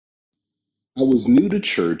I was new to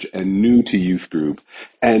church and new to youth group,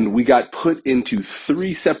 and we got put into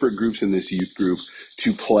three separate groups in this youth group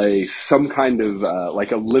to play some kind of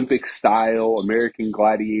like Olympic style American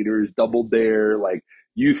Gladiators, Double Dare, like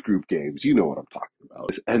youth group games. You know what I'm talking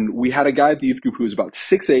about. And we had a guy at the youth group who was about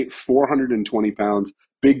 6'8", 420 pounds,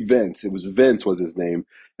 Big Vince. It was Vince was his name.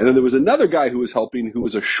 And then there was another guy who was helping who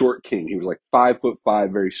was a short king. He was like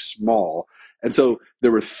 5'5", very small. And so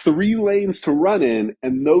there were three lanes to run in,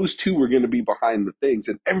 and those two were going to be behind the things.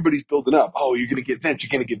 And everybody's building up. Oh, you're going to get Vince.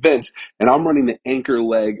 You're going to get Vince. And I'm running the anchor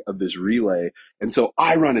leg of this relay. And so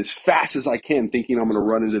I run as fast as I can, thinking I'm going to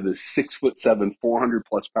run into this 6'7", 400+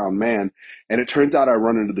 pound man. And it turns out I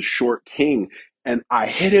run into the short king. And I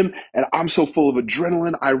hit him, and I'm so full of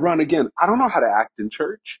adrenaline. I run again. I don't know how to act in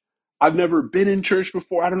church. I've never been in church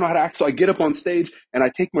before. I don't know how to act. So I get up on stage and I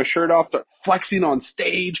take my shirt off, start flexing on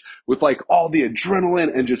stage with like all the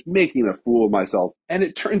adrenaline and just making a fool of myself. And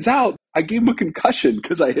it turns out I gave him a concussion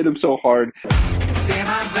because I hit him so hard. Damn,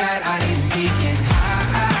 I'm glad I didn't peak in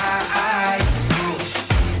high school,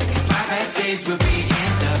 'cause my best days will be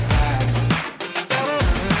in the past.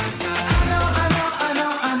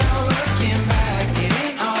 I know, looking back, it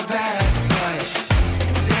ain't all bad, but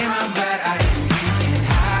damn, I'm glad I didn't peak in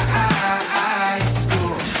high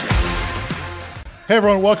school. Hey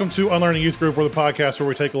everyone, welcome to Unlearning Youth Group. We're the podcast where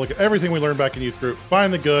we take a look at everything we learned back in youth group,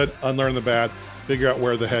 find the good, unlearn the bad, figure out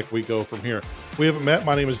where the heck we go from here. We haven't met.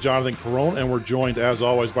 My name is Jonathan Carone, and we're joined as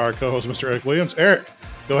always by our co-host, Mr. Eric Williams. Eric,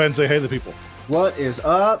 go ahead and say hey to the people. What is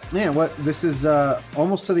up, man? This is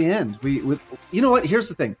almost to the end. You know what? Here's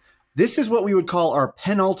the thing. This is what we would call our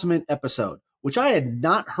penultimate episode, which I had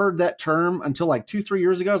not heard that term until like 2-3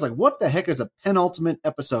 years ago. I was like, what the heck is a penultimate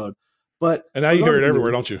episode? But and now you hear it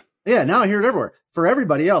everywhere, don't you? Yeah, now I hear it everywhere. For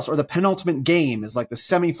everybody else, or the penultimate game is like the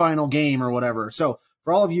semifinal game or whatever. So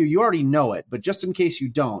for all of you, you already know it. But just in case you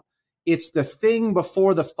don't, it's the thing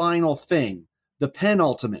before the final thing, the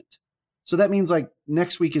penultimate. So that means like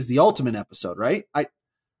next week is the ultimate episode, right?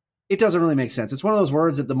 It doesn't really make sense. It's one of those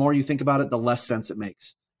words that the more you think about it, the less sense it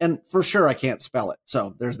makes. And for sure, I can't spell it.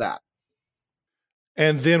 So there's that.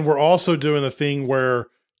 And then we're also doing a thing where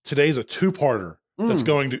today's a two-parter that's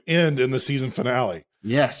going to end in the season finale.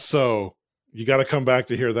 Yes. So you got to come back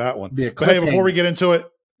to hear that one. But hey, before we get into it,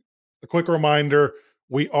 a quick reminder,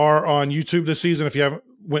 we are on YouTube this season. If you haven't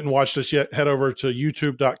went and watched us yet, head over to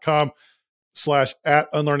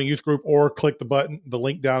youtube.com/@unlearningyouthgroup or click the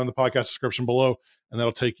link down in the podcast description below, and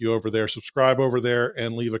that'll take you over there. Subscribe over there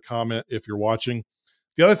and leave a comment if you're watching.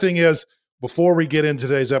 The other thing is, before we get into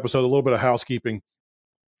today's episode, a little bit of housekeeping.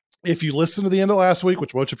 If you listened to the end of last week,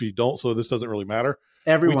 which most of you don't, so this doesn't really matter.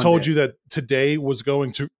 Everyone we told did. you that today was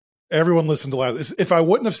going to, everyone listened to last. If I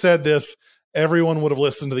wouldn't have said this, everyone would have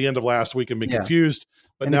listened to the end of last week and been confused.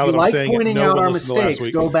 But and now if that you I'm saying pointing it, no out one our listened to last mistakes,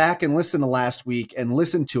 week. go back and listen to last week and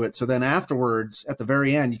listen to it. So then afterwards, at the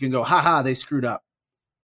very end, you can go, haha, they screwed up.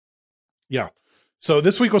 Yeah. So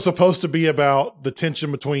this week was supposed to be about the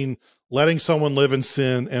tension between letting someone live in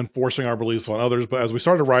sin and forcing our beliefs on others. But as we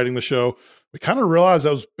started writing the show, we kind of realized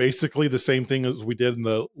that was basically the same thing as we did in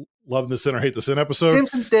the Love the Sin or Hate the Sin episode.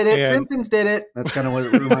 Simpsons did it. Simpsons did it. That's kind of what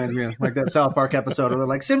it reminds me of, like that South Park episode where they're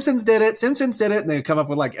like, Simpsons did it. Simpsons did it. And they come up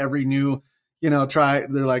with like every new, try.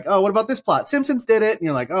 They're like, oh, what about this plot? Simpsons did it. And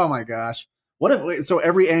you're like, oh my gosh. What if, so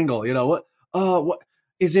every angle, what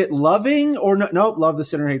is it loving or no? Nope. Love the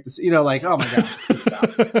sin or hate the sin. Like, oh my gosh. Stop.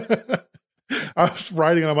 I was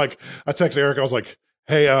writing and I'm like, I text Eric. I was like,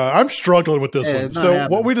 hey, I'm struggling with this one. So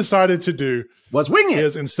what we decided to do was wing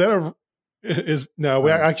it.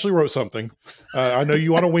 We actually wrote something. I know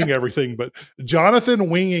you want to wing everything, but Jonathan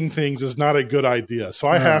winging things is not a good idea. So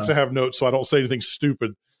I have to have notes so I don't say anything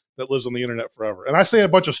stupid that lives on the internet forever. And I say a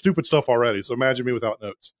bunch of stupid stuff already. So imagine me without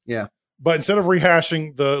notes. Yeah. But instead of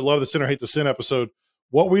rehashing the Love the Sin or Hate the Sin episode,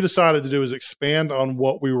 what we decided to do is expand on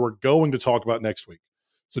what we were going to talk about next week.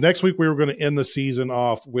 So next week, we were going to end the season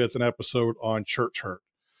off with an episode on church hurt.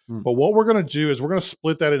 But what we're going to do is we're going to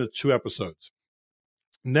split that into 2 episodes.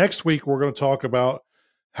 Next week, we're going to talk about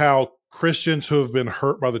how Christians who have been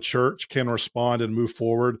hurt by the church can respond and move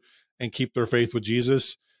forward and keep their faith with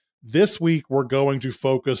Jesus. This week, we're going to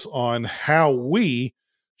focus on how we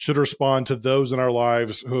should respond to those in our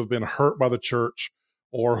lives who have been hurt by the church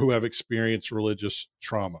or who have experienced religious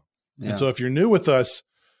trauma. Yeah. And so if you're new with us,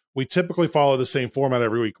 we typically follow the same format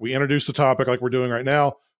every week. We introduce the topic like we're doing right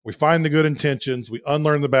now. We find the good intentions. We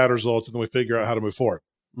unlearn the bad results, and then we figure out how to move forward.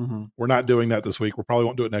 Mm-hmm. We're not doing that this week. We probably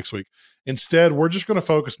won't do it next week. Instead, we're just going to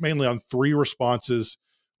focus mainly on 3 responses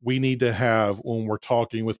we need to have when we're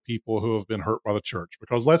talking with people who have been hurt by the church.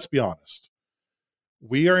 Because let's be honest,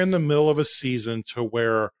 we are in the middle of a season to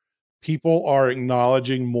where people are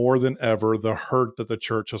acknowledging more than ever the hurt that the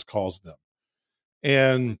church has caused them.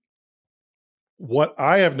 And what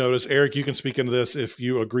I have noticed, Eric, you can speak into this if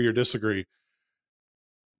you agree or disagree.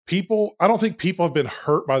 I don't think people have been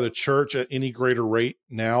hurt by the church at any greater rate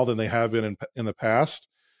now than they have been in the past.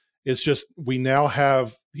 It's just we now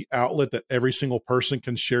have the outlet that every single person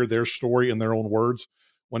can share their story in their own words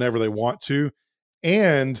whenever they want to.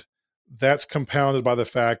 And that's compounded by the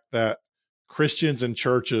fact that Christians and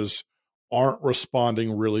churches aren't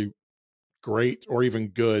responding really great or even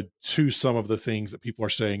good to some of the things that people are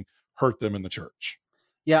saying hurt them in the church.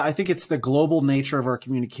 Yeah, I think it's the global nature of our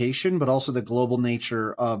communication, but also the global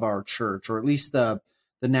nature of our church, or at least the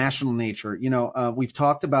national nature. You know, we've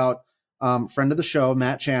talked about friend of the show,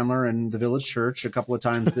 Matt Chandler, and the Village Church a couple of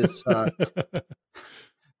times this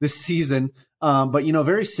this season. But, you know,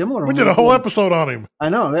 very similar. We did a whole episode on him. I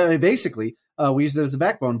know. I mean, basically, we used it as a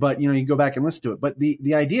backbone, but, you know, you can go back and listen to it. But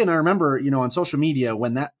the idea, and I remember, you know, on social media,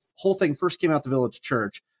 when that whole thing first came out, the Village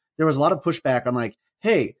Church, there was a lot of pushback on like,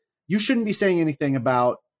 hey, you shouldn't be saying anything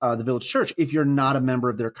about the Village Church if you're not a member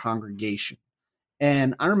of their congregation.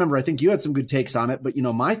 And I remember, I think you had some good takes on it, but, you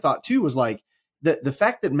know, my thought too was like the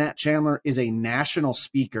fact that Matt Chandler is a national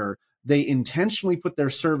speaker, they intentionally put their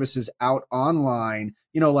services out online,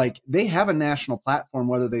 you know, like they have a national platform,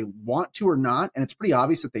 whether they want to or not. And it's pretty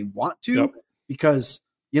obvious that they want to, Yep. because,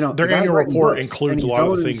 you know, Their annual report includes a lot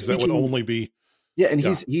of the things that would only be. Yeah. And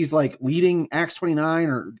he's like leading Acts 29,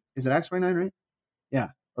 or is it Acts 29, right?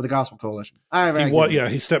 Yeah. Or the Gospel Coalition.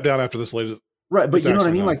 He stepped down after this latest. Right. But you know what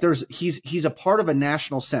I mean? Like he's a part of a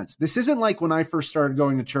national sense. This isn't like when I first started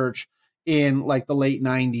going to church in like the late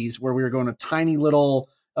 90s, where we were going to tiny little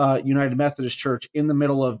United Methodist Church in the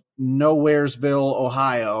middle of Nowheresville,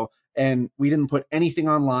 Ohio, and we didn't put anything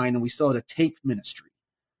online, and we still had a tape ministry,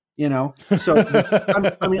 you know? So,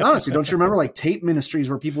 I mean, honestly, don't you remember like tape ministries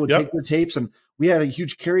where people would take their tapes, and we had a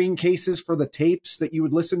huge carrying cases for the tapes that you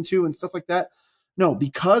would listen to and stuff like that? No,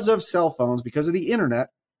 because of cell phones, because of the internet,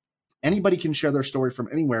 anybody can share their story from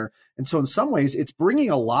anywhere. And so in some ways, it's bringing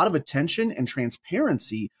a lot of attention and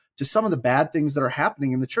transparency to some of the bad things that are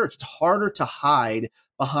happening in the church. It's harder to hide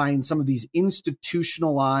behind some of these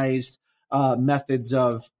institutionalized methods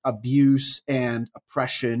of abuse and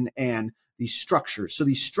oppression and these structures. So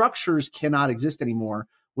these structures cannot exist anymore,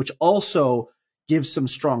 which also gives some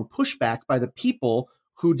strong pushback by the people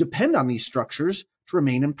who depend on these structures to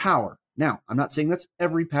remain in power. Now, I'm not saying that's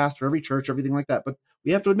every pastor, every church, everything like that, but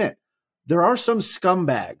we have to admit there are some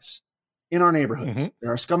scumbags in our neighborhoods. Mm-hmm.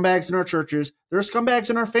 There are scumbags in our churches. There are scumbags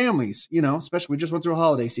in our families, you know, especially we just went through a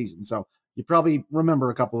holiday season. So you probably remember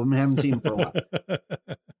a couple of them, haven't seen them for a while.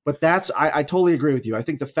 But I totally agree with you. I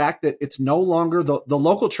think the fact that it's no longer the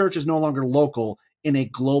local church is no longer local in a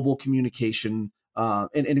global communication,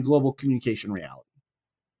 in a global communication reality.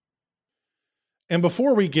 And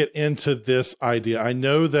before we get into this idea, I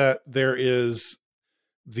know that there is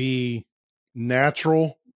the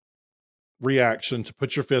natural reaction to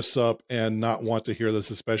put your fists up and not want to hear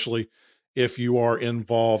this, especially if you are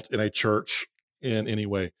involved in a church in any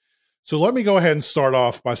way. So let me go ahead and start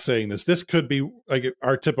off by saying this. This could be like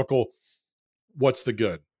our typical, what's the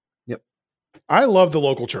good? Yep. I love the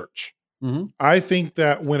local church. Mm-hmm. I think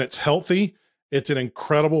that when it's healthy, it's an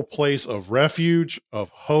incredible place of refuge, of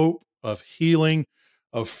hope, of healing,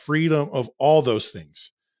 of freedom, of all those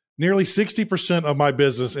things. Nearly 60% of my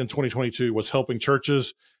business in 2022 was helping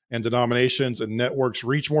churches and denominations and networks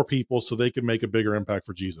reach more people so they can make a bigger impact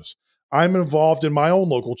for Jesus. I'm involved in my own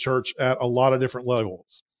local church at a lot of different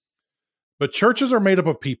levels. But churches are made up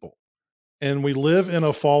of people, and we live in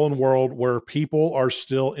a fallen world where people are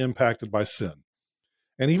still impacted by sin.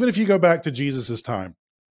 And even if you go back to Jesus's time,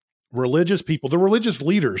 religious people, the religious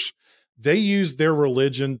leaders, they used their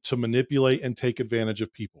religion to manipulate and take advantage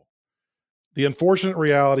of people. The unfortunate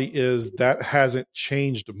reality is that hasn't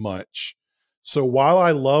changed much. So while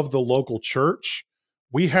I love the local church,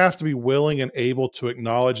 we have to be willing and able to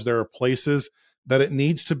acknowledge there are places that it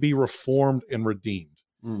needs to be reformed and redeemed.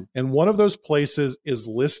 And one of those places is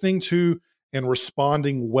listening to and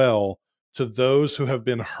responding well to those who have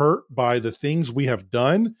been hurt by the things we have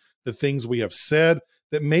done, the things we have said,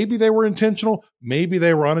 that maybe they were intentional, maybe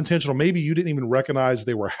they were unintentional, maybe you didn't even recognize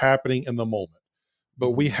they were happening in the moment.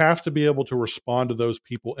 But we have to be able to respond to those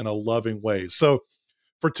people in a loving way. So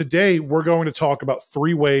for today, we're going to talk about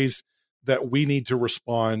 3 ways that we need to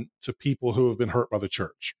respond to people who have been hurt by the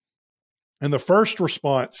church. And the first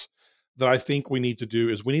response that I think we need to do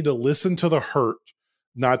is we need to listen to the hurt,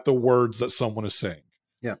 not the words that someone is saying.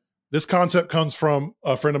 Yeah. This concept comes from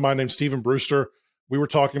a friend of mine named Stephen Brewster. We were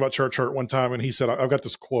talking about church hurt one time, and he said, I've got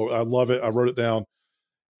this quote. I love it. I wrote it down.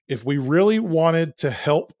 If we really wanted to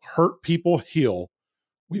help hurt people heal,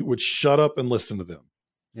 we would shut up and listen to them.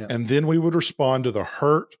 Yeah. And then we would respond to the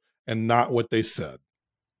hurt and not what they said.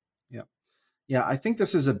 Yeah, I think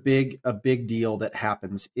this is a big deal that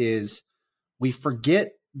happens is we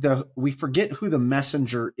forget who the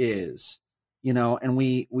messenger is, and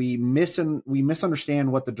we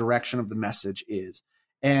misunderstand what the direction of the message is.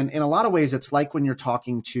 And in a lot of ways, it's like when you're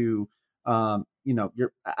talking to, I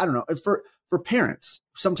don't know, for parents,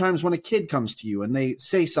 sometimes when a kid comes to you and they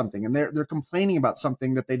say something and they're complaining about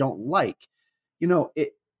something that they don't like,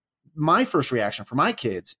 my first reaction for my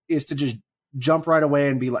kids is to just jump right away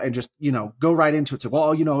and be like, and just, go right into it. So,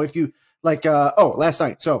 well, if you like, last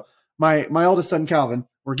night. So my oldest son, Calvin,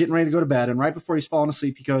 we're getting ready to go to bed. And right before he's falling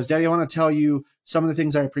asleep, he goes, Daddy, I want to tell you some of the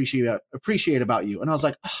things I appreciate about you. And I was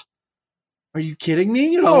like, oh, are you kidding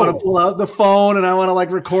me? I want to pull out the phone and I want to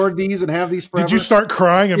like record these and have these forever. Did you start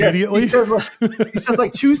crying immediately? Yeah, he says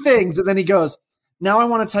like two things. And then he goes, now I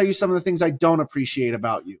want to tell you some of the things I don't appreciate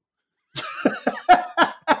about you.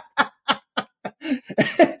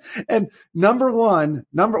 And number one,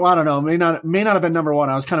 I don't know, may not have been number one.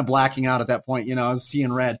 I was kind of blacking out at that point. I was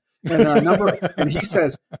seeing red. And and he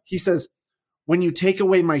says, when you take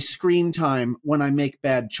away my screen time when I make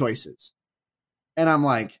bad choices. And I'm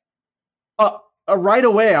like, right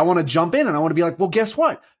away, I want to jump in and I want to be like, well, guess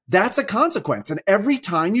what? That's a consequence. And every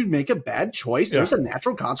time you make a bad choice, there's a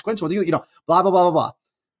natural consequence, whether blah, blah, blah, blah, blah.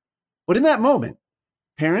 But in that moment,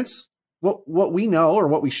 parents, what we know or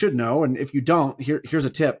what we should know, and if you don't, here's a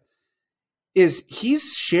tip, is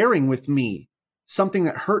he's sharing with me something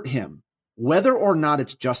that hurt him, whether or not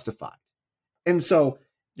it's justified. And so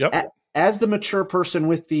as the mature person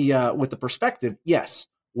with the perspective, yes,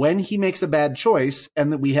 when he makes a bad choice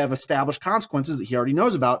and that we have established consequences that he already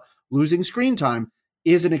knows about, losing screen time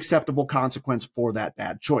is an acceptable consequence for that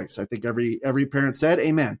bad choice. I think every parent said,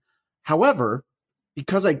 amen. However,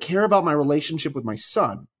 because I care about my relationship with my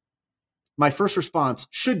son, my first response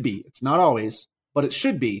should be, it's not always, but it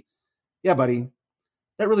should be, yeah, buddy,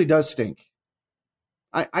 that really does stink.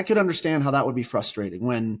 I could understand how that would be frustrating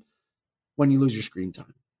when you lose your screen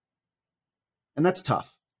time. And that's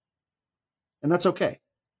tough. And that's okay.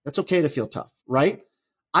 That's okay to feel tough, right?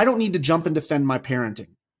 I don't need to jump and defend my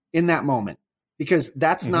parenting in that moment because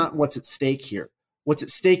that's not what's at stake here. What's at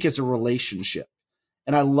stake is a relationship.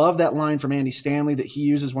 And I love that line from Andy Stanley that he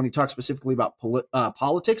uses when he talks specifically about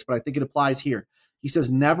politics, but I think it applies here. He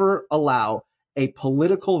says, never allow a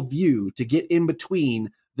political view to get in between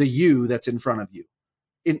the you that's in front of you.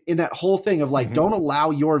 In that whole thing of like, don't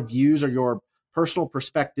allow your views or your personal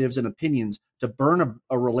perspectives and opinions to burn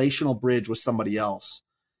a relational bridge with somebody else.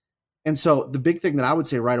 And so the big thing that I would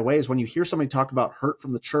say right away is when you hear somebody talk about hurt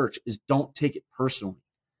from the church is don't take it personally.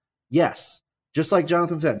 Yes, just like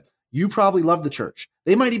Jonathan said, you probably love the church.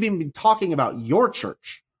 They might even be talking about your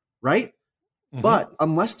church, right? But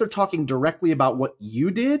unless they're talking directly about what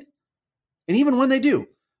you did, and even when they do,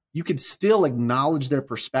 you could still acknowledge their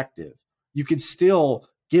perspective. You could still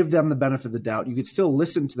give them the benefit of the doubt. You could still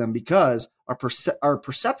listen to them because our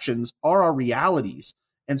perceptions are our realities.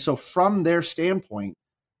 And so from their standpoint,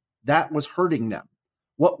 that was hurting them.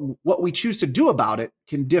 What we choose to do about it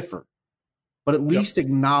can differ, but at least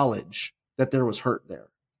acknowledge that there was hurt there.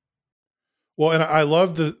 Well, and I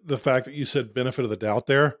love the fact that you said benefit of the doubt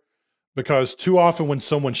there, because too often when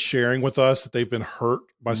someone's sharing with us that they've been hurt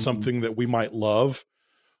by something that we might love,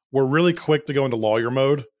 we're really quick to go into lawyer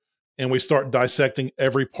mode and we start dissecting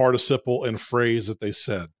every participle and phrase that they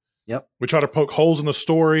said. Yep. We try to poke holes in the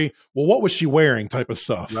story. Well, what was she wearing type of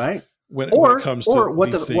stuff. Right. When it comes to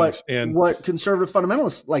these things. And what conservative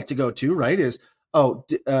fundamentalists like to go to, right, is, go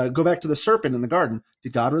back to the serpent in the garden.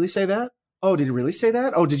 Did God really say that? Oh, did he really say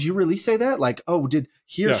that? Oh, did you really say that? Like, oh, did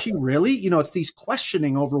he or she really? It's these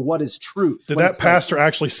questioning over what is truth. Did that pastor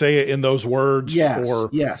actually say it in those words? Yes, or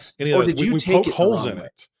yes. Any or of did we take poke holes in way?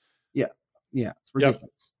 it? Yeah, yeah. It's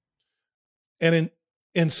ridiculous. And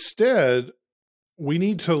instead, we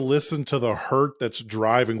need to listen to the hurt that's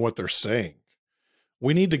driving what they're saying.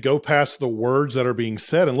 We need to go past the words that are being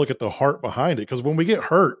said and look at the heart behind it. Because when we get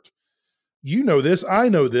hurt, you know this, I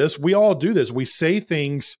know this, we all do this. We say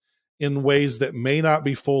things in ways that may not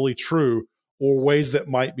be fully true or ways that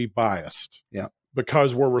might be biased. Yeah.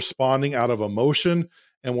 Because we're responding out of emotion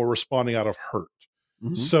and we're responding out of hurt.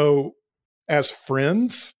 So as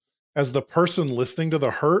friends, as the person listening to the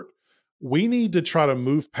hurt, we need to try to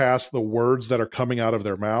move past the words that are coming out of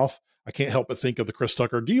their mouth. I can't help but think of the Chris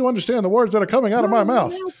Tucker, do you understand the words that are coming out of my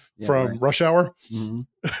mouth from Rush Hour?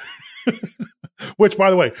 Which, by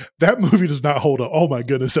the way, that movie does not hold up. Oh my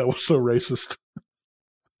goodness, that was so racist.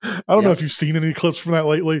 I don't know Yep. if you've seen any clips from that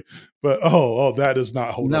lately, but that does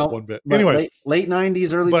not hold up one bit. but Anyways, late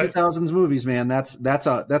 90s, early but- 2000s movies, man. That's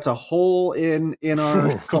a hole in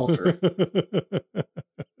our culture.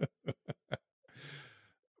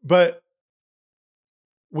 But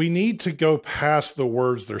we need to go past the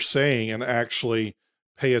words they're saying and actually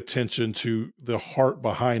pay attention to the heart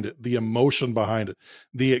behind it, the emotion behind it,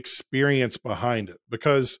 the experience behind it,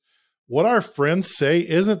 because what our friends say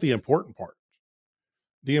isn't the important part.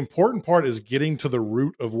 The important part is getting to the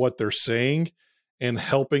root of what they're saying and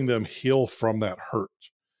helping them heal from that hurt.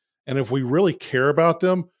 And if we really care about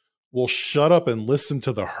them, we'll shut up and listen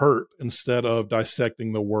to the hurt instead of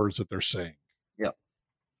dissecting the words that they're saying.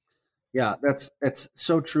 Yeah, that's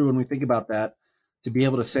so true when we think about that, to be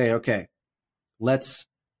able to say, okay, let's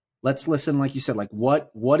listen, like you said, like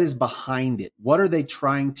what is behind it? What are they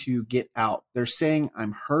trying to get out? They're saying,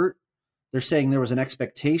 I'm hurt. They're saying there was an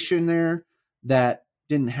expectation there that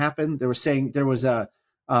didn't happen. They were saying there was a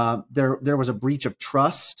breach of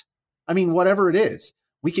trust. I mean, whatever it is,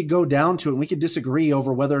 we could go down to it and we could disagree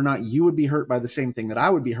over whether or not you would be hurt by the same thing that I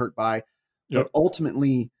would be hurt by. Yep. But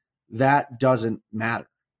ultimately that doesn't matter.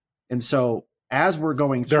 And so as we're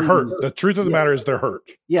going through, They're hurt. The truth of the matter is they're hurt.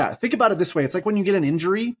 Yeah. Think about it this way. It's like when you get an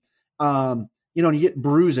injury, and you get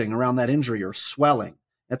bruising around that injury or swelling.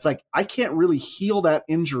 It's like, I can't really heal that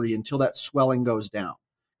injury until that swelling goes down,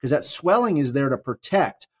 because that swelling is there to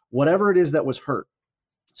protect whatever it is that was hurt.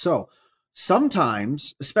 So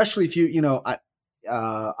sometimes, especially if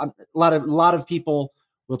a lot of people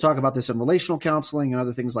will talk about this in relational counseling and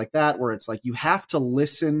other things like that, where it's like, you have to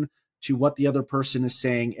listen to what the other person is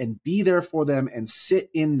saying and be there for them and sit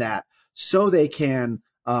in that so they can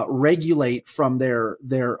regulate from their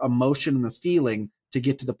emotion and the feeling to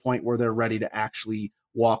get to the point where they're ready to actually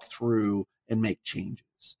walk through and make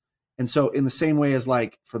changes. And so in the same way as,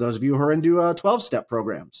 like, for those of you who are into 12-step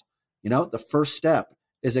programs, the first step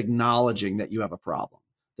is acknowledging that you have a problem.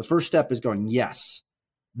 The first step is going, yes,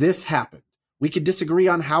 this happened. We could disagree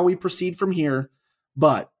on how we proceed from here,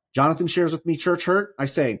 but Jonathan shares with me church hurt. I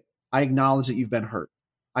say, I acknowledge that you've been hurt.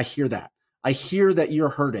 I hear that. I hear that you're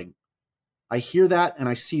hurting. I hear that and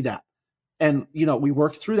I see that. And, we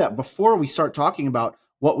work through that before we start talking about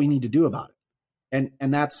what we need to do about it.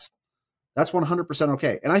 And that's 100%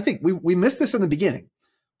 okay. And I think we missed this in the beginning,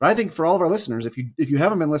 but I think for all of our listeners, if you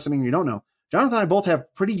haven't been listening and you don't know, Jonathan and I both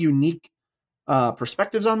have pretty unique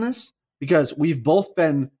perspectives on this, because we've both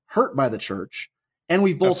been hurt by the church and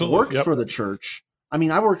we've both worked for the church. I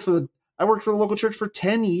mean, I worked for the local church for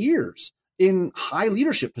 10 years in high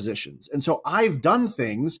leadership positions. And so I've done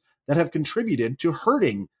things that have contributed to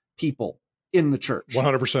hurting people in the church.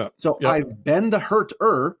 100%. So I've been the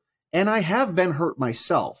hurter and I have been hurt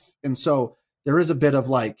myself. And so there is a bit of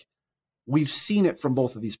like, we've seen it from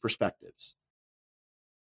both of these perspectives.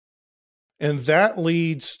 And that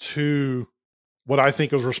leads to what I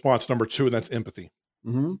think is response number 2, and that's empathy.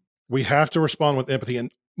 Mm-hmm. We have to respond with empathy.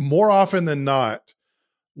 And more often than not,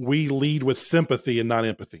 we lead with sympathy and not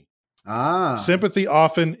empathy. Sympathy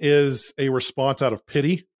often is a response out of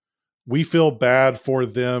pity. We feel bad for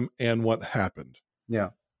them and what happened. Yeah.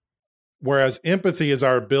 Whereas empathy is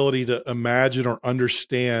our ability to imagine or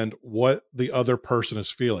understand what the other person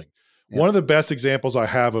is feeling. Yeah. One of the best examples I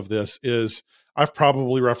have of this is, I've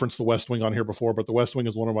probably referenced The West Wing on here before, but The West Wing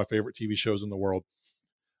is one of my favorite TV shows in the world.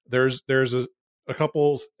 There's a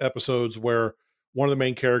couple episodes where one of the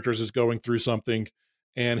main characters is going through something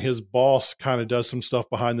and his boss kind of does some stuff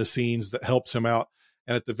behind the scenes that helps him out.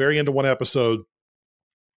 And at the very end of one episode,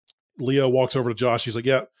 Leo walks over to Josh. He's like,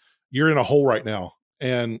 yeah, you're in a hole right now.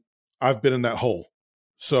 And I've been in that hole.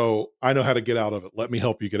 So I know how to get out of it. Let me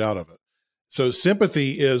help you get out of it. So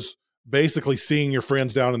sympathy is basically seeing your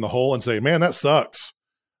friends down in the hole and say, man, that sucks.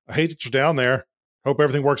 I hate that you're down there. Hope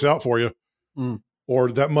everything works out for you.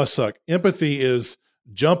 Or that must suck. Empathy is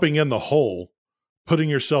jumping in the hole, putting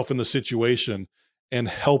yourself in the situation and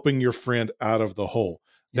helping your friend out of the hole.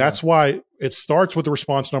 Yeah. That's why it starts with the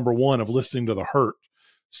response number 1 of listening to the hurt,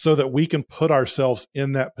 so that we can put ourselves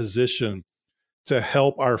in that position to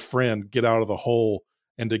help our friend get out of the hole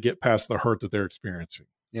and to get past the hurt that they're experiencing.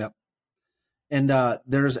 Yeah. And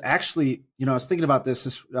there's actually, I was thinking about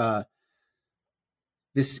this.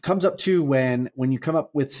 This comes up too when you come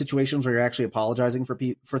up with situations where you're actually apologizing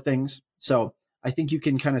for things. So I think you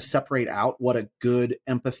can kind of separate out what a good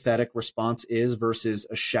empathetic response is versus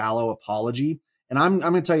a shallow apology. And I'm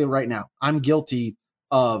going to tell you right now, I'm guilty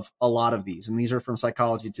of a lot of these, and these are from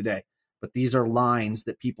Psychology Today. But these are lines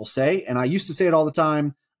that people say, and I used to say it all the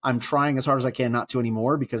time. I'm trying as hard as I can not to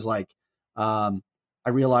anymore, because I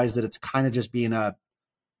realize that it's kind of just being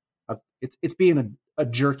it's being a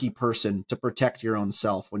jerky person to protect your own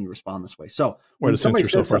self when you respond this way. So Way when to cinch somebody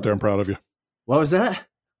yourself says right there. I'm something- proud of you. What was that?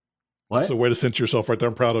 What? It's a way to cinch yourself right there.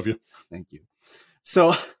 I'm proud of you. Thank you.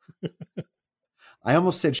 So I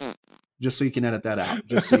almost said just so you can edit that out,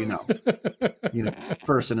 just so you know.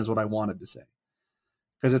 Person is what I wanted to say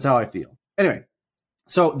because it's how I feel. Anyway,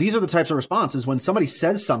 so these are the types of responses when somebody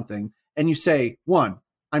says something and you say, one,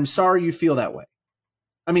 I'm sorry you feel that way.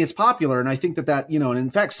 I mean, it's popular. And I think that, and in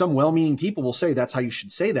fact, some well-meaning people will say that's how you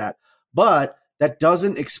should say that, but that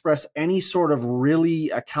doesn't express any sort of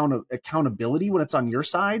really accountability when it's on your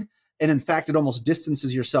side. And in fact, it almost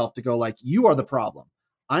distances yourself to go like, you are the problem.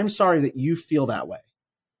 I'm sorry that you feel that way.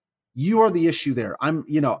 You are the issue there.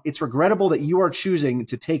 It's regrettable that you are choosing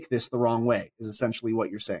to take this the wrong way is essentially what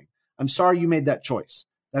you're saying. I'm sorry you made that choice.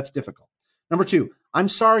 That's difficult. Number two, I'm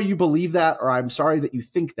sorry you believe that, or I'm sorry that you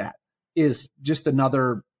think that is just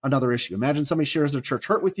another issue. Imagine somebody shares their church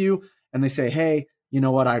hurt with you and they say, hey, you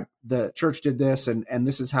know what? The church did this and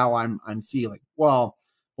this is how I'm feeling. Well,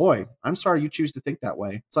 boy, I'm sorry you choose to think that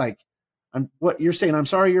way. It's like, what you're saying, I'm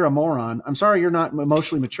sorry you're a moron. I'm sorry you're not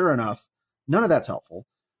emotionally mature enough. None of that's helpful.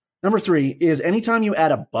 Number three is anytime you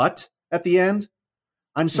add a but at the end,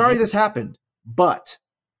 I'm sorry this happened, but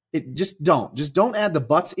just don't add the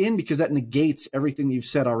buts in because that negates everything you've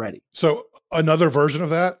said already. So another version of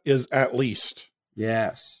that is at least.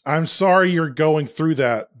 Yes. I'm sorry you're going through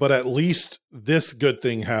that, but at least this good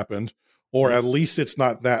thing happened, or at least it's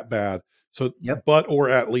not that bad. So, but or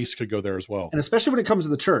at least could go there as well. And especially when it comes to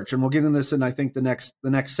the church, and we'll get into this in I think the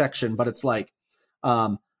next section, but it's like,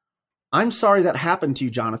 I'm sorry that happened to you,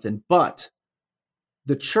 Jonathan, but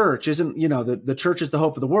the church isn't, the church is the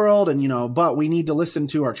hope of the world. And, but we need to listen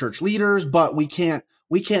to our church leaders, but we can't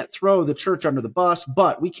throw the church under the bus,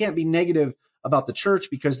 but we can't be negative about the church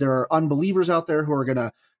because there are unbelievers out there who are going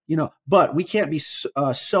to, but we can't be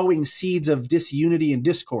sowing seeds of disunity and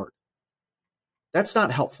discord. That's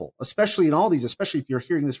not helpful, especially in all these, especially if you're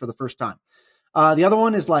hearing this for the first time. The other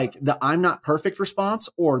one is like the I'm not perfect response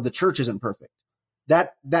or the church isn't perfect.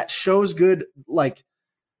 That shows good, like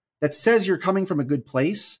that says you're coming from a good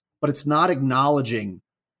place, but it's not acknowledging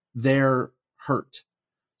their hurt.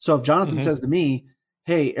 So if Jonathan says to me,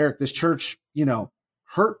 hey, Eric, this church,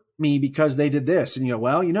 hurt me because they did this. And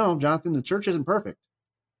well, Jonathan, the church isn't perfect.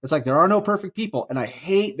 It's like there are no perfect people. And I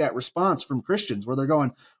hate that response from Christians where they're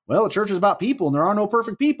going, well, the church is about people and there are no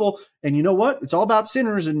perfect people. And you know what? It's all about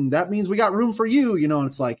sinners. And that means we got room for you, and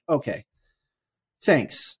it's like, okay,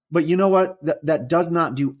 thanks. But you know what? That does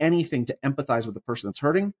not do anything to empathize with the person that's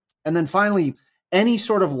hurting. And then finally, any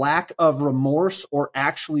sort of lack of remorse or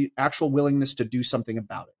actual willingness to do something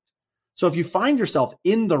about it. So if you find yourself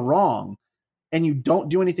in the wrong and you don't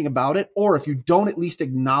do anything about it, or if you don't at least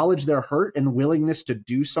acknowledge their hurt and willingness to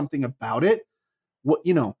do something about it,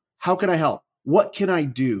 how can I help? What can I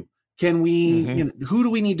do? Can we, who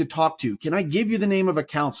do we need to talk to? Can I give you the name of a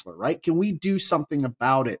counselor, right? Can we do something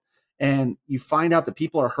about it? And you find out that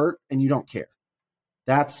people are hurt and you don't care.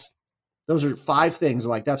 Those are 5 things.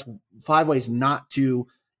 Like that's 5 ways not to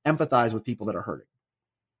empathize with people that are hurting.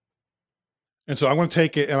 And so I'm going to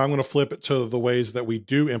take it and I'm going to flip it to the ways that we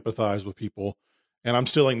do empathize with people. And I'm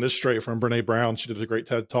stealing this straight from Brene Brown. She did a great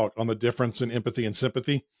TED talk on the difference in empathy and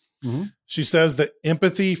sympathy. Mm-hmm. She says that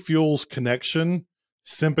empathy fuels connection.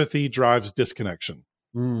 Sympathy drives disconnection.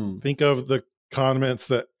 Think of the comments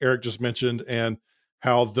that Eric just mentioned and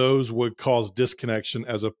how those would cause disconnection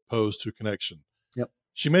as opposed to connection. Yep.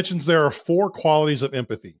 She mentions there are 4 qualities of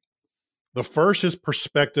empathy. The first is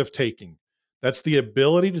perspective taking. That's the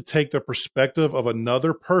ability to take the perspective of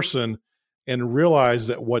another person and realize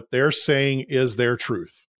that what they're saying is their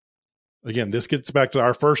truth. Again, this gets back to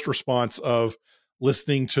our first response of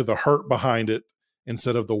listening to the hurt behind it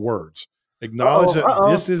instead of the words. Acknowledge that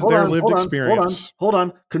this is their lived experience. Hold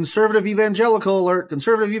on. Conservative evangelical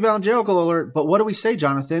alert. But what do we say,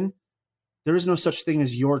 Jonathan? There is no such thing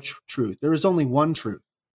as your truth. There is only one truth.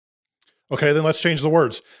 Okay, then let's change the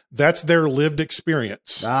words. That's their lived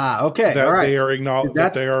experience. Okay. That all right. They are acknowledging.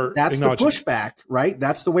 That's the pushback, right?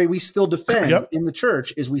 That's the way we still defend in the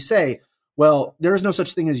church is we say, well, there is no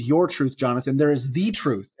such thing as your truth, Jonathan. There is the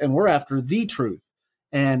truth, and we're after the truth.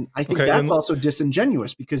 And I think that's also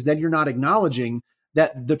disingenuous because then you're not acknowledging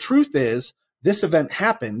that the truth is this event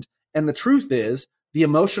happened, and the truth is the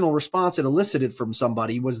emotional response it elicited from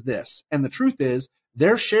somebody was this. And the truth is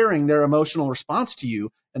they're sharing their emotional response to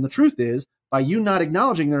you. And the truth is, by you not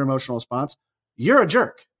acknowledging their emotional response, you're a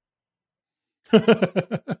jerk.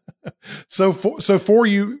 So for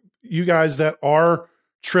you guys that are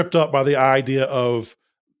tripped up by the idea of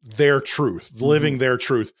their truth, living their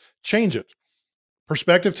truth, change it.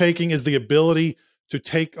 Perspective taking is the ability to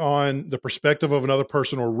take on the perspective of another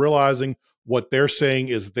person or realizing what they're saying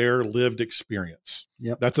is their lived experience.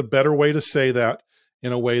 Yep. That's a better way to say that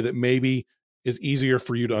in a way that maybe is easier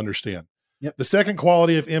for you to understand. Yep. The second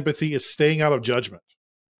quality of empathy is staying out of judgment.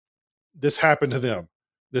 This happened to them.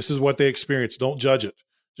 This is what they experienced. Don't judge it.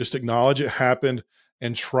 Just acknowledge it happened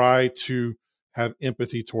and try to have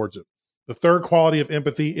empathy towards it. The third quality of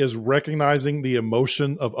empathy is recognizing the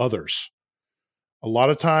emotion of others. A lot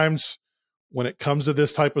of times when it comes to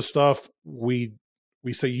this type of stuff, we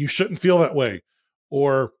say, you shouldn't feel that way,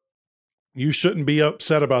 or you shouldn't be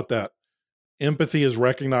upset about that. Empathy is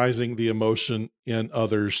recognizing the emotion in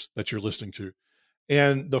others that you're listening to.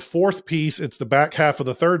 And the fourth piece, it's the back half of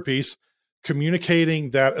the third piece,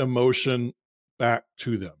 communicating that emotion back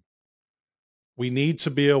to them. We need to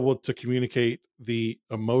be able to communicate the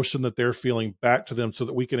emotion that they're feeling back to them so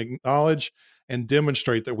that we can acknowledge and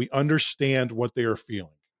demonstrate that we understand what they are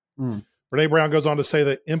feeling. Brene Brown goes on to say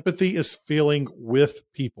that empathy is feeling with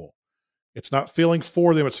people. It's not feeling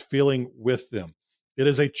for them, it's feeling with them. It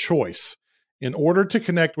is a choice. In order to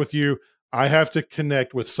connect with you, I have to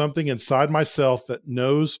connect with something inside myself that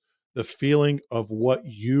knows the feeling of what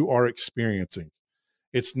you are experiencing.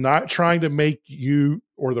 It's not trying to make you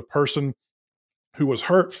or the person who was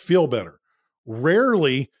hurt feel better.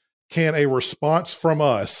 Rarely can a response from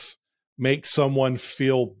us make someone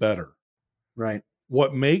feel better. Right.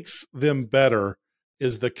 What makes them better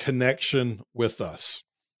is the connection with us,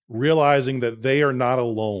 realizing that they are not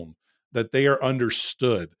alone, that they are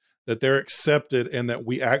understood, that they're accepted, and that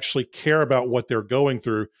we actually care about what they're going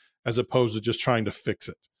through as opposed to just trying to fix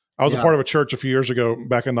it. I was a part of a church a few years ago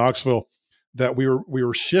back in Knoxville that we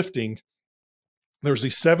were shifting. There was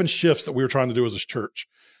these 7 shifts that we were trying to do as a church.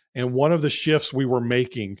 And one of the shifts we were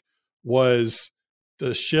making was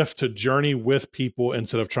the shift to journey with people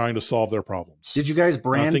instead of trying to solve their problems. Did you guys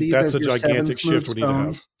brand I think these that's as a your gigantic 7 shift smooth we need to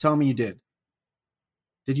stones? have. Tell me you did.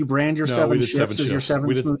 Did you brand your No, 7 we did shifts 7 as your shifts. 7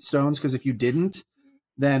 We did- smooth stones? Because if you didn't,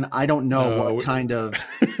 then I don't know No, what kind of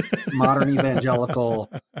modern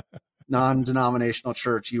evangelical non-denominational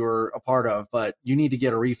church you were a part of, but you need to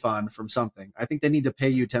get a refund from something. I think they need to pay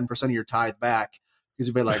you 10% of your tithe back, because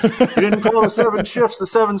you'd be like, you didn't call the 7 shifts, the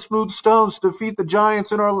 7 smooth stones to defeat the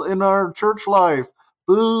giants in our church life.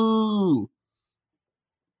 Boo.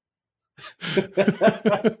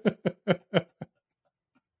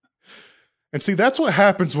 And see, that's what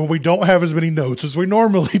happens when we don't have as many notes as we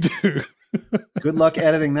normally do. Good luck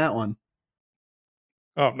editing that one.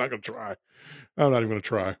 Oh, I'm not going to try. I'm not even going to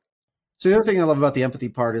try. So the other thing I love about the empathy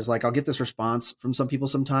part is, like, I'll get this response from some people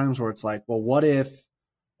sometimes where it's like, well, what if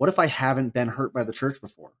I haven't been hurt by the church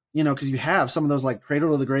before? You know, because you have some of those like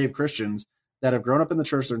cradle to the grave Christians that have grown up in the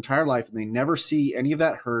church their entire life, and they never see any of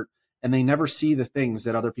that hurt, and they never see the things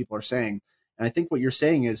that other people are saying. And I think what you're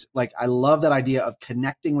saying is, like, I love that idea of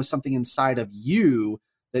connecting with something inside of you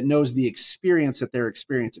that knows the experience that they're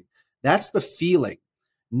experiencing. That's the feeling,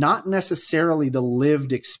 not necessarily the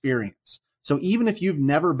lived experience. So even if you've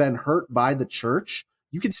never been hurt by the church,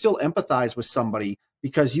 you can still empathize with somebody,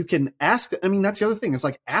 because you can ask. I mean, that's the other thing. It's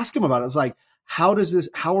like, ask them about it. It's like,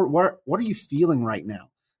 what are you feeling right now?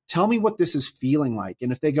 Tell me what this is feeling like.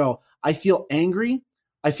 And if they go, I feel angry,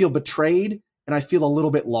 I feel betrayed, and I feel a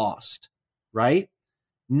little bit lost, right?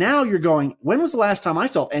 Now you're going, when was the last time I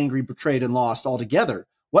felt angry, betrayed, and lost altogether?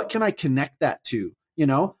 What can I connect that to? You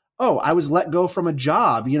know, oh, I was let go from a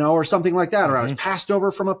job, you know, or something like that, or I was passed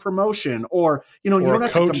over from a promotion, or, you know, you Or don't a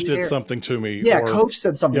have to coach compare. did something to me. Yeah, or coach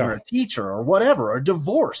said something, yeah. or a teacher, or whatever, or a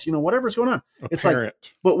divorce, you know, whatever's going on. a It's parent.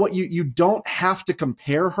 like, but what you don't have to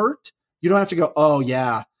compare hurt. You don't have to go, oh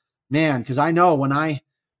yeah, man, because I know when I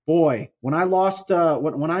lost,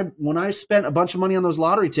 when I spent a bunch of money on those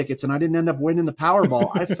lottery tickets and I didn't end up winning the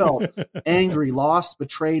Powerball, I felt angry, lost,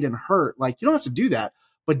 betrayed, and hurt. Like, you don't have to do that,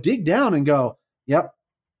 but dig down and go, yep,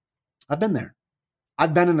 I've been there.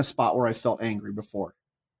 I've been in a spot where I felt angry before.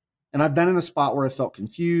 And I've been in a spot where I felt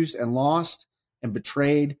confused and lost and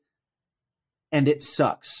betrayed. And it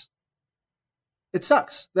sucks. It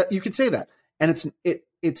sucks that you could say that. And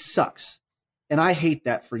it sucks. And I hate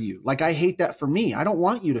that for you. Like, I hate that for me. I don't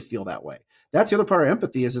want you to feel that way. That's the other part of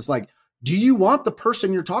empathy is, it's like, do you want the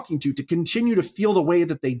person you're talking to continue to feel the way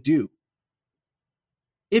that they do?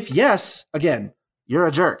 If yes, again, you're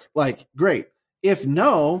a jerk. Like, great. If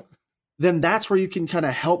no, then that's where you can kind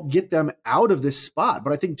of help get them out of this spot.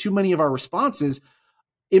 But I think too many of our responses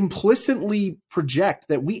implicitly project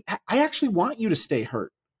that I actually want you to stay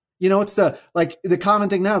hurt. You know, it's the common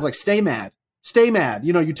thing now is like, stay mad.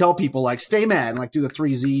 You know, you tell people like, stay mad, and like do the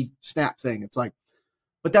 3Z snap thing. It's like,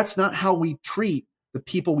 but that's not how we treat the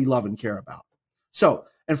people we love and care about. So,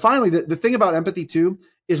 and finally, the thing about empathy too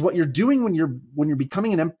is what you're doing when you're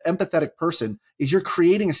becoming an empathetic person is you're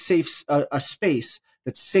creating a space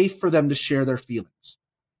that's safe for them to share their feelings.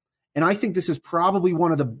 And I think this is probably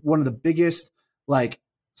one of the biggest like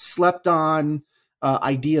slept on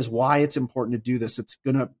ideas why it's important to do this. It's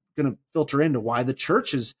gonna filter into why the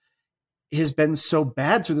church has been so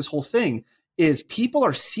bad through this whole thing. Is people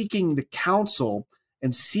are seeking the counsel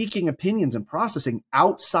and seeking opinions and processing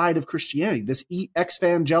outside of Christianity. This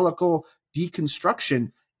evangelical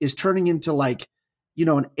deconstruction is turning into like,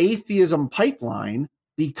 an atheism pipeline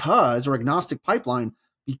or agnostic pipeline,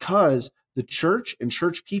 because the church and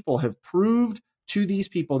church people have proved to these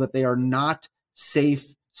people that they are not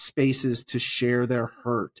safe spaces to share their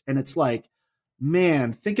hurt. And it's like,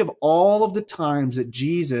 man, think of all of the times that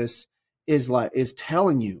Jesus is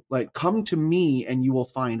telling you, like, come to me and you will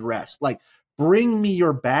find rest. Like, bring me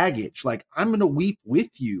your baggage. Like, I'm going to weep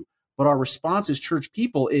with you. But our response as church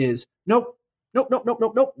people is, nope.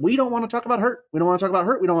 We don't want to talk about hurt. We don't want to talk about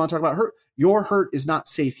hurt. We don't want to talk about hurt. Your hurt is not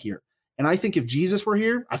safe here. And I think if Jesus were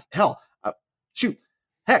here, I think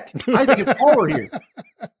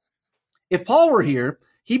if Paul were here,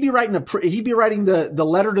 he'd be writing the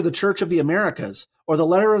letter to the Church of the Americas, or the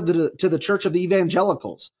letter to the Church of the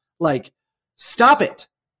Evangelicals. Like, stop it.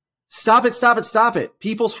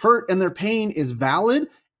 People's hurt and their pain is valid,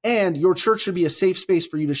 and your church should be a safe space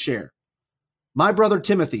for you to share. My brother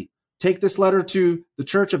Timothy, take this letter to the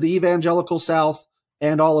Church of the Evangelical South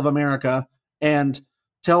and all of America, and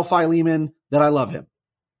tell Philemon that I love him.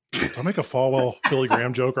 Do I make a Falwell Billy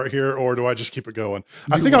Graham joke right here, or do I just keep it going?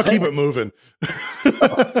 I think I'll keep it moving.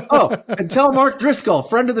 And tell Mark Driscoll,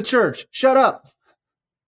 friend of the church, shut up.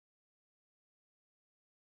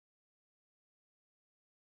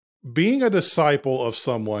 Being a disciple of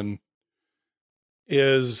someone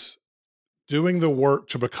is doing the work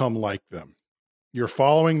to become like them. You're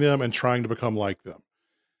following them and trying to become like them.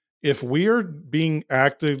 If we are being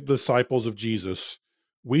active disciples of Jesus,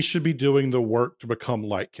 we should be doing the work to become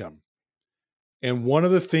like him. And one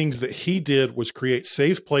of the things that he did was create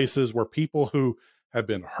safe places where people who have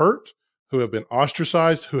been hurt, who have been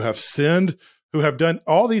ostracized, who have sinned, who have done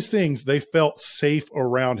all these things, they felt safe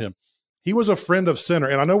around him. He was a friend of sinner.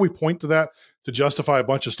 And I know we point to that to justify a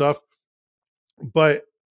bunch of stuff, but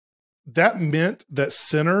that meant that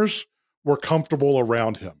sinners were comfortable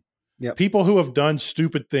around him. Yep. People who have done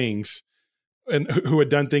stupid things and who had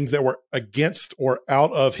done things that were against or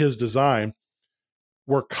out of his design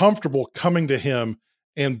were comfortable coming to him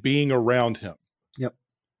and being around him. Yep.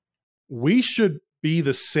 We should be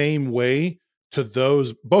the same way to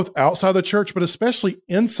those both outside the church, but especially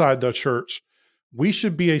inside the church. We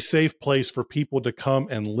should be a safe place for people to come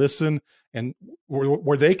and listen, and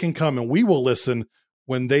where they can come and we will listen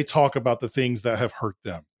when they talk about the things that have hurt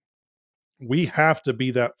them. We have to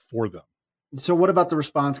be that for them. So what about the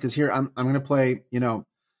response? Because here I'm going to play,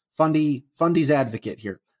 Fundy's advocate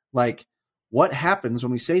here. Like, what happens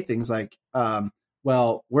when we say things like,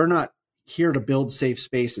 well, we're not here to build safe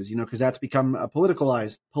spaces, because that's become a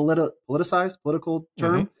politicized political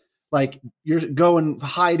term. Mm-hmm. Like, you're go and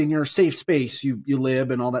hide in your safe space you live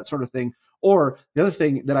and all that sort of thing. Or the other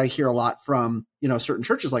thing that I hear a lot from, certain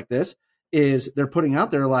churches like this is they're putting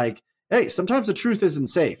out there like, hey, sometimes the truth isn't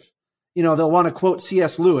safe. They'll want to quote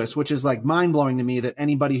C.S. Lewis, which is like mind blowing to me that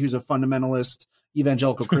anybody who's a fundamentalist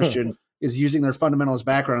evangelical Christian is using their fundamentalist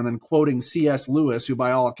background and then quoting C.S. Lewis, who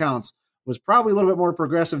by all accounts was probably a little bit more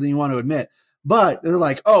progressive than you want to admit. But they're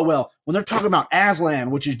like, oh, well, when they're talking about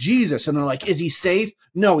Aslan, which is Jesus, and they're like, is he safe?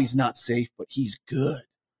 No, he's not safe, but he's good.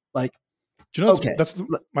 Like, do you know that's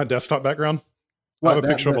my desktop background? I have a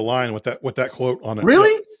picture of a lion with that quote on it.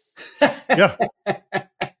 Really? Yeah.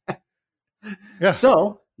 Yeah.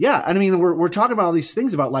 So, yeah, I mean, we're talking about all these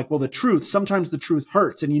things about like, well, sometimes the truth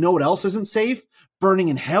hurts. And you know what else isn't safe? Burning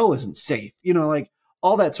in hell isn't safe. Like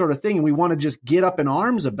all that sort of thing. And we want to just get up in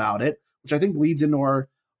arms about it, which I think leads into our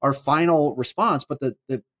final response. But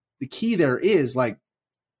the key there is like,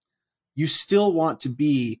 you still want to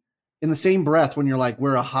be in the same breath when you're like,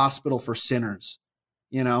 we're a hospital for sinners,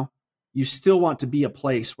 you still want to be a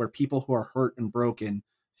place where people who are hurt and broken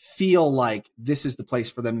feel like this is the place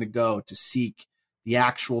for them to go to seek the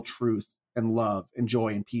actual truth and love and joy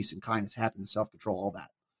and peace and kindness, happiness, self-control, all that.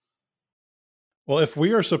 Well, if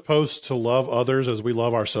we are supposed to love others as we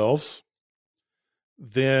love ourselves,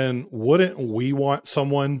 then wouldn't we want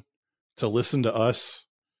someone to listen to us,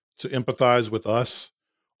 to empathize with us?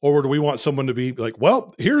 Or do we want someone to be like,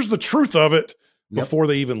 well, here's the truth of it before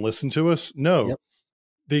they even listen to us? No. Yep.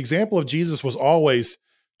 The example of Jesus was always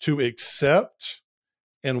to accept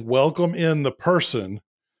and welcome in the person,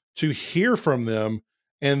 to hear from them,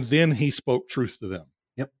 and then he spoke truth to them.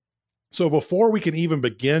 Yep. So before we can even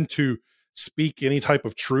begin to speak any type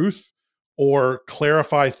of truth or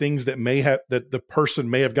clarify things that that the person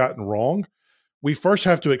may have gotten wrong, we first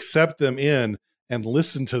have to accept them in and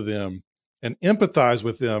listen to them and empathize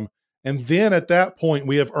with them. And then at that point,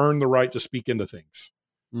 we have earned the right to speak into things.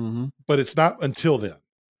 Mm-hmm. But it's not until then.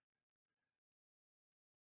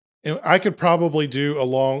 And I could probably do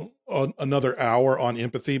another hour on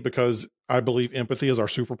empathy, because I believe empathy is our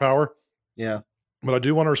superpower. Yeah. But I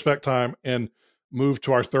do want to respect time and move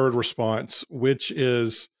to our third response, which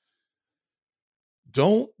is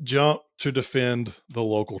don't jump to defend the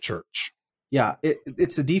local church. Yeah.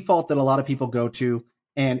 It's a default that a lot of people go to.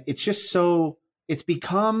 And it's just it's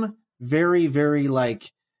become very, very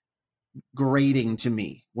like grating to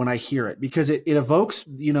me when I hear it, because it evokes,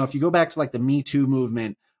 if you go back to like the Me Too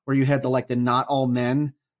movement, where you had the not all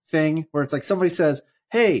men thing, where it's like somebody says,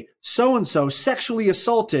 hey, so-and-so sexually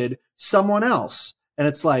assaulted someone else. And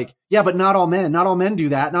it's like, yeah, but not all men do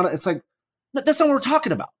that. It's like, that's not what we're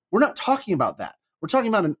talking about. We're not talking about that. We're talking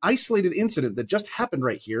about an isolated incident that just happened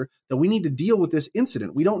right here, that we need to deal with this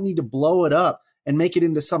incident. We don't need to blow it up and make it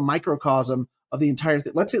into some microcosm of the entire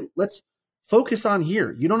thing. Let's focus on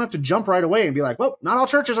here. You don't have to jump right away and be like, well, not all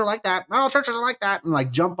churches are like that. Not all churches are like that. And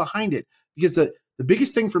like jump behind it. Because the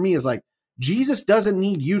biggest thing for me is like, Jesus doesn't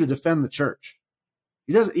need you to defend the church.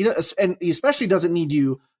 He doesn't, and he especially doesn't need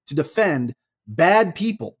you to defend bad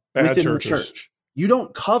people within the church. You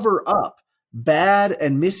don't cover up bad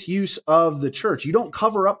and misuse of the church. You don't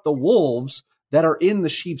cover up the wolves that are in the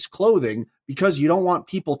sheep's clothing, because you don't want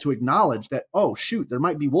people to acknowledge that, oh, shoot, there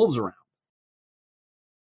might be wolves around.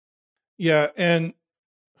 Yeah, and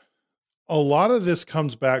a lot of this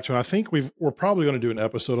comes back to, and I think we're probably going to do an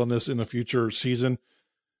episode on this in a future season,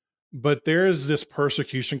 but there is this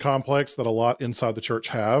persecution complex that a lot inside the church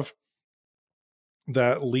have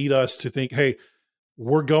that lead us to think, hey,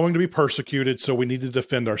 we're going to be persecuted, so we need to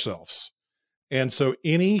defend ourselves. And so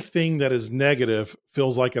anything that is negative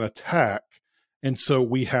feels like an attack, and so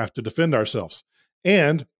we have to defend ourselves.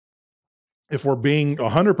 And if we're being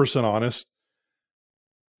 100% honest,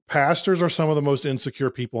 pastors are some of the most insecure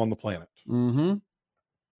people on the planet. Mm-hmm.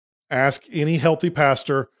 Ask any healthy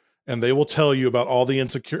pastor, and they will tell you about all the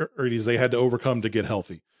insecurities they had to overcome to get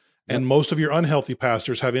healthy. Yep. And most of your unhealthy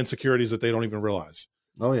pastors have insecurities that they don't even realize.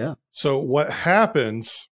 Oh, yeah. So what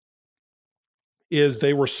happens is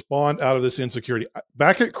they respond out of this insecurity.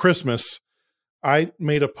 Back at Christmas, I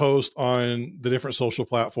made a post on the different social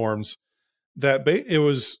platforms that it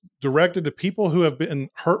was directed to people who have been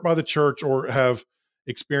hurt by the church or have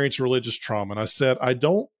experienced religious trauma. And I said, I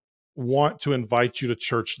don't want to invite you to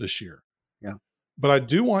church this year. Yeah. But I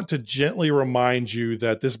do want to gently remind you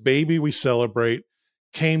that this baby we celebrate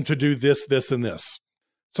came to do this, this, and this.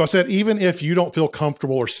 So I said, even if you don't feel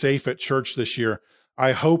comfortable or safe at church this year,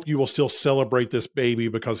 I hope you will still celebrate this baby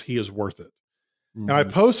because he is worth it. Mm-hmm. And I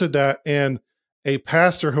posted that, and a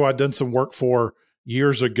pastor who I'd done some work for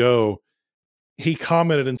years ago, he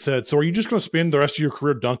commented and said, so are you just going to spend the rest of your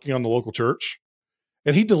career dunking on the local church?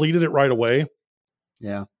 And he deleted it right away.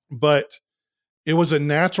 Yeah. But it was a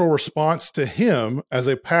natural response to him as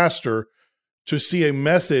a pastor to see a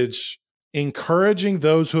message encouraging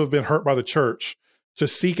those who have been hurt by the church to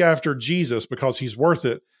seek after Jesus because he's worth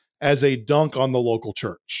it, as a dunk on the local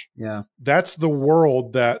church. Yeah. That's the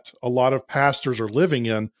world that a lot of pastors are living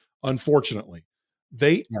in, unfortunately.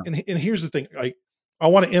 And here's the thing, I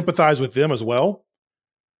want to empathize with them as well.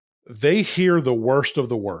 They hear the worst of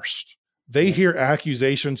the worst. They hear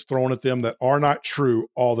accusations thrown at them that are not true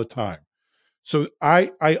all the time. So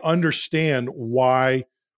I understand why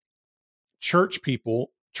church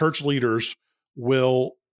people, church leaders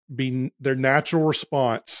will be, their natural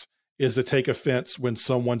response is to take offense when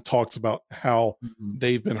someone talks about how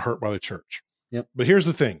they've been hurt by the church. Yep. But here's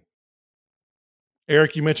the thing.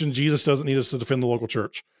 Eric, you mentioned Jesus doesn't need us to defend the local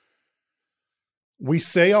church. We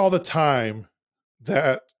say all the time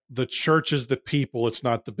that the church is the people, it's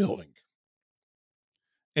not the building.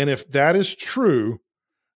 And if that is true,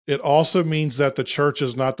 it also means that the church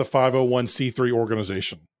is not the 501c3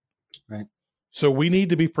 organization. Right. So we need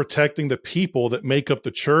to be protecting the people that make up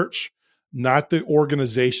the church, not the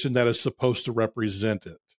organization that is supposed to represent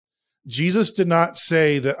it. Jesus did not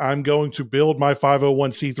say that I'm going to build my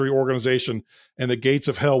 501c3 organization and the gates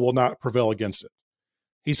of hell will not prevail against it.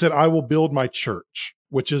 He said, I will build my church,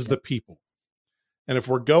 which is the people. And if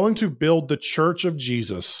we're going to build the church of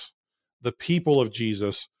Jesus, the people of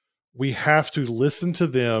Jesus, we have to listen to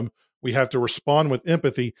them. We have to respond with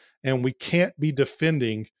empathy, and we can't be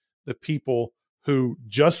defending the people who,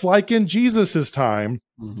 just like in Jesus's time,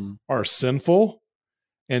 are sinful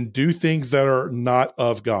and do things that are not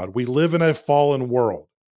of God. We live in a fallen world.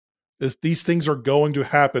 These things are going to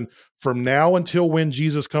happen from now until when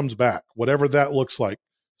Jesus comes back, whatever that looks like.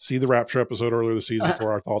 See the Rapture episode earlier this season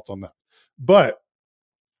for our thoughts on that. But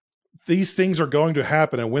these things are going to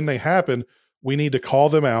happen. And when they happen, we need to call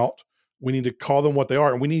them out. We need to call them what they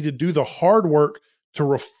are. And we need to do the hard work to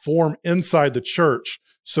reform inside the church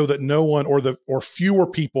so that no one or fewer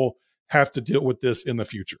people have to deal with this in the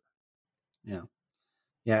future. Yeah.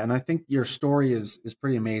 Yeah. And I think your story is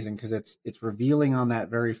pretty amazing because it's revealing on that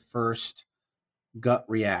very first gut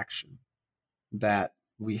reaction that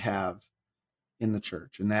we have in the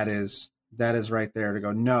church. And that is right there to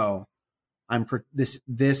go, no,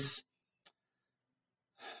 this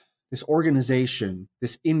organization,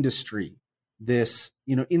 this industry, this,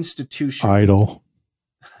 institution,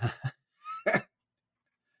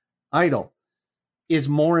 idol is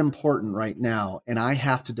more important right now. And I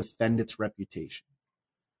have to defend its reputation.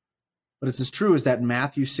 But it's as true as that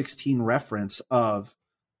Matthew 16 reference of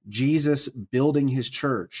Jesus building his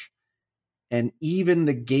church, and even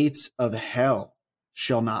the gates of hell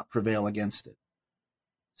shall not prevail against it.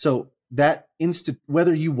 So that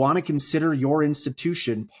whether you want to consider your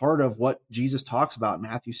institution part of what Jesus talks about in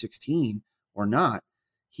Matthew 16 or not,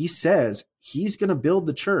 he says he's going to build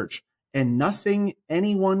the church, and nothing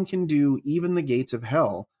anyone can do, even the gates of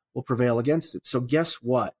hell, will prevail against it. So guess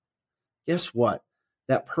what?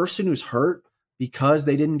 That person who's hurt because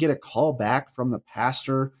they didn't get a call back from the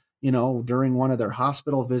pastor, during one of their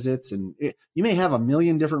hospital visits, and you may have a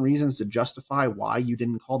million different reasons to justify why you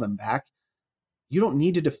didn't call them back. You don't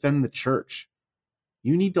need to defend the church.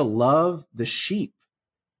 You need to love the sheep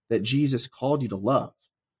that Jesus called you to love.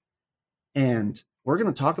 And we're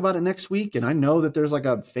going to talk about it next week. And I know that there's like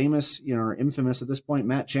a famous, or infamous at this point,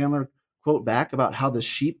 Matt Chandler quote back about how the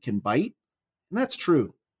sheep can bite. And that's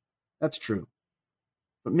true. That's true.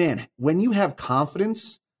 But man, when you have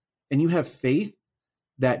confidence and you have faith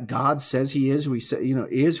that God says he is who he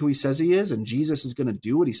is who he says he is, and Jesus is going to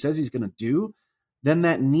do what he says he's going to do, then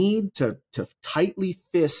that need to tightly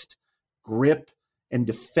fist, grip, and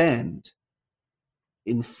defend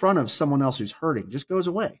in front of someone else who's hurting just goes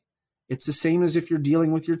away. It's the same as if you're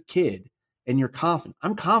dealing with your kid and you're confident.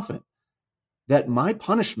 I'm confident that my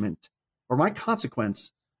punishment or my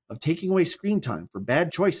consequence of taking away screen time for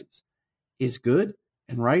bad choices is good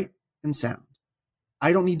and right and sound.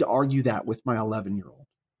 I don't need to argue that with my 11-year-old.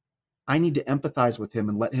 I need to empathize with him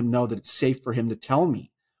and let him know that it's safe for him to tell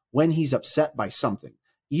me when he's upset by something,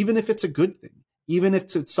 even if it's a good thing, even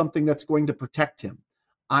if it's something that's going to protect him.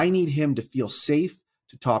 I need him to feel safe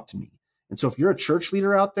to talk to me. And so if you're a church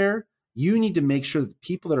leader out there, you need to make sure that the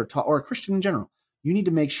people that are or a Christian in general, you need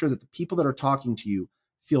to make sure that the people that are talking to you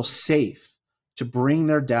feel safe to bring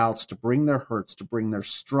their doubts, to bring their hurts, to bring their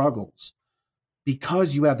struggles,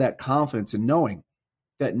 because you have that confidence in knowing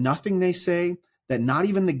that nothing they say, that not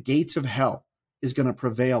even the gates of hell is going to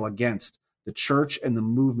prevail against the church and the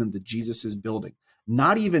movement that Jesus is building.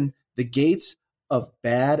 Not even the gates of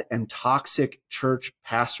bad and toxic church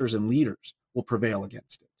pastors and leaders will prevail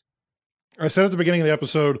against it. I said at the beginning of the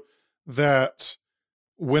episode that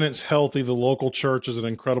when it's healthy, the local church is an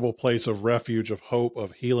incredible place of refuge, of hope,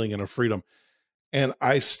 of healing, and of freedom. And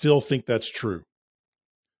I still think that's true.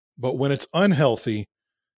 But when it's unhealthy,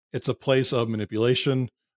 it's a place of manipulation,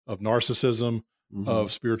 of narcissism,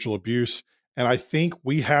 of spiritual abuse. And I think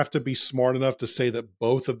we have to be smart enough to say that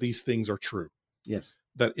both of these things are true. Yes.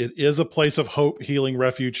 That it is a place of hope, healing,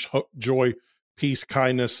 refuge, joy, peace,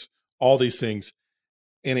 kindness, all these things.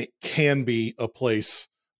 And it can be a place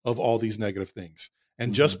of all these negative things.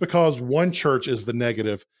 And just because one church is the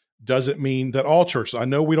negative doesn't mean that all churches. I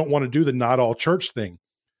know we don't want to do the not all church thing,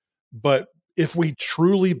 but if we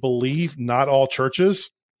truly believe not all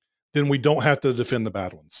churches, then we don't have to defend the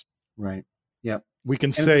bad ones. Right. Yep. We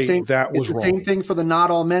can say that was wrong. It's the same thing for the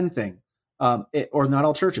not all men thing, or not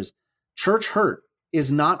all churches. Church hurt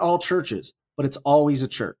is not all churches, but it's always a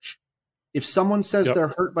church. If someone says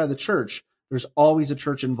they're hurt by the church, there's always a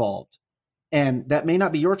church involved. And that may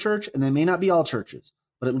not be your church, and they may not be all churches,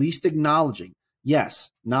 but at least acknowledging,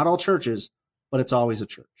 yes, not all churches, but it's always a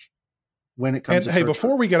church when it comes to hey,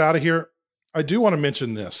 before we get out of here, I do want to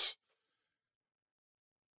mention this.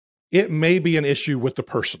 It may be an issue with the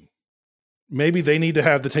person. Maybe they need to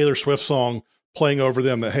have the Taylor Swift song playing over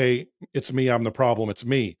them that, hey, it's me, I'm the problem, it's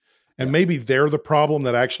me. And maybe they're the problem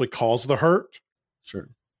that actually caused the hurt. Sure.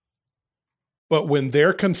 But when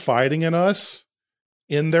they're confiding in us,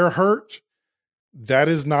 in their hurt, that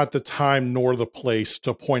is not the time nor the place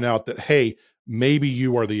to point out that, hey, maybe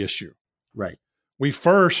you are the issue. Right. We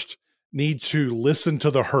first need to listen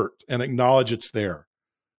to the hurt and acknowledge it's there.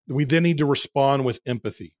 We then need to respond with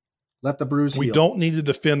empathy. Let the bruise heal. We don't need to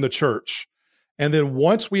defend the church. And then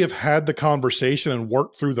once we have had the conversation and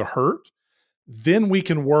worked through the hurt, then we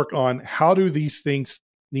can work on how do these things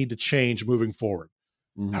need to change moving forward.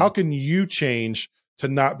 Mhm. How can you change to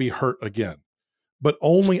not be hurt again? But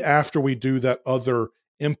only after we do that other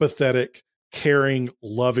empathetic, caring,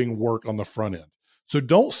 loving work on the front end. So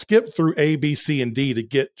don't skip through A, B, C, and D to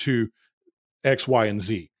get to X, Y, and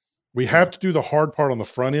Z. We have to do the hard part on the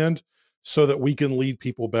front end so that we can lead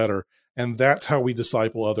people better. And that's how we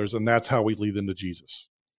disciple others. And that's how we lead them to Jesus.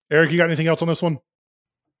 Eric, you got anything else on this one?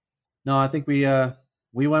 No, I think we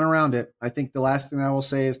went around it. I think the last thing I will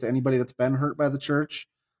say is to anybody that's been hurt by the church,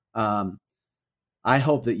 I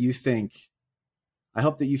hope that you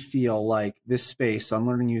feel like this space,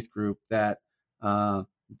 Unlearning Youth Group, that the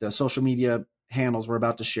social media handles we're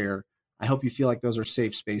about to share, I hope you feel like those are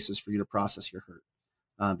safe spaces for you to process your hurt,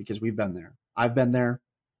 because we've been there. I've been there.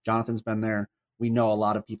 Jonathan's been there. We know a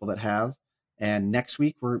lot of people that have. And next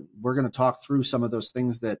week, we're going to talk through some of those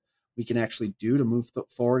things that we can actually do to move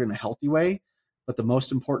forward in a healthy way. But the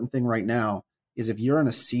most important thing right now is if you're in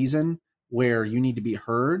a season where you need to be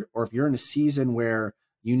heard, or if you're in a season where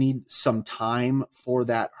you need some time for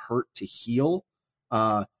that hurt to heal,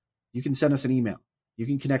 you can send us an email. You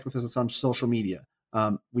can connect with us on social media.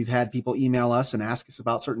 We've had people email us and ask us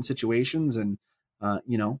about certain situations, and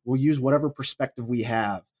we'll use whatever perspective we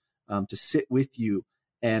have to sit with you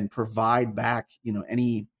and provide back,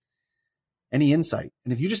 any insight.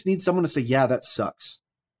 And if you just need someone to say, yeah, that sucks,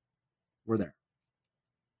 we're there.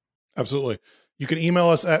 Absolutely. You can email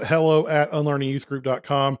us at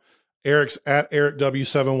hello@unlearningyouthgroup.com. Eric's at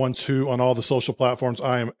EricW712 on all the social platforms.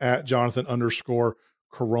 I am at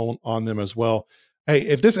Jonathan_Carone on them as well. Hey,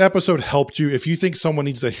 if this episode helped you, if you think someone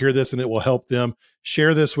needs to hear this and it will help them,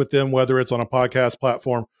 share this with them, whether it's on a podcast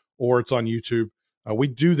platform or it's on YouTube. We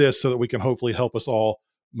do this so that we can hopefully help us all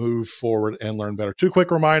move forward and learn better. 2 quick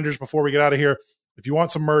reminders before we get out of here. If you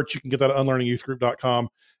want some merch, you can get that at unlearningyouthgroup.com.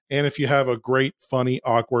 And if you have a great, funny,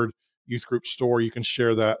 awkward youth group story, you can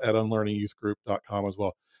share that at unlearningyouthgroup.com as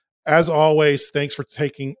well. As always, thanks for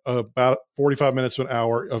taking about 45 minutes to an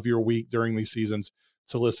hour of your week during these seasons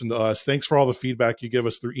to listen to us. Thanks for all the feedback you give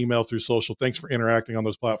us through email, through social. Thanks for interacting on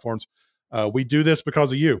those platforms. We do this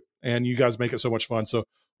because of you, and you guys make it so much fun. So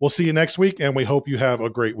we'll see you next week, and we hope you have a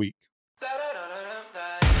great week.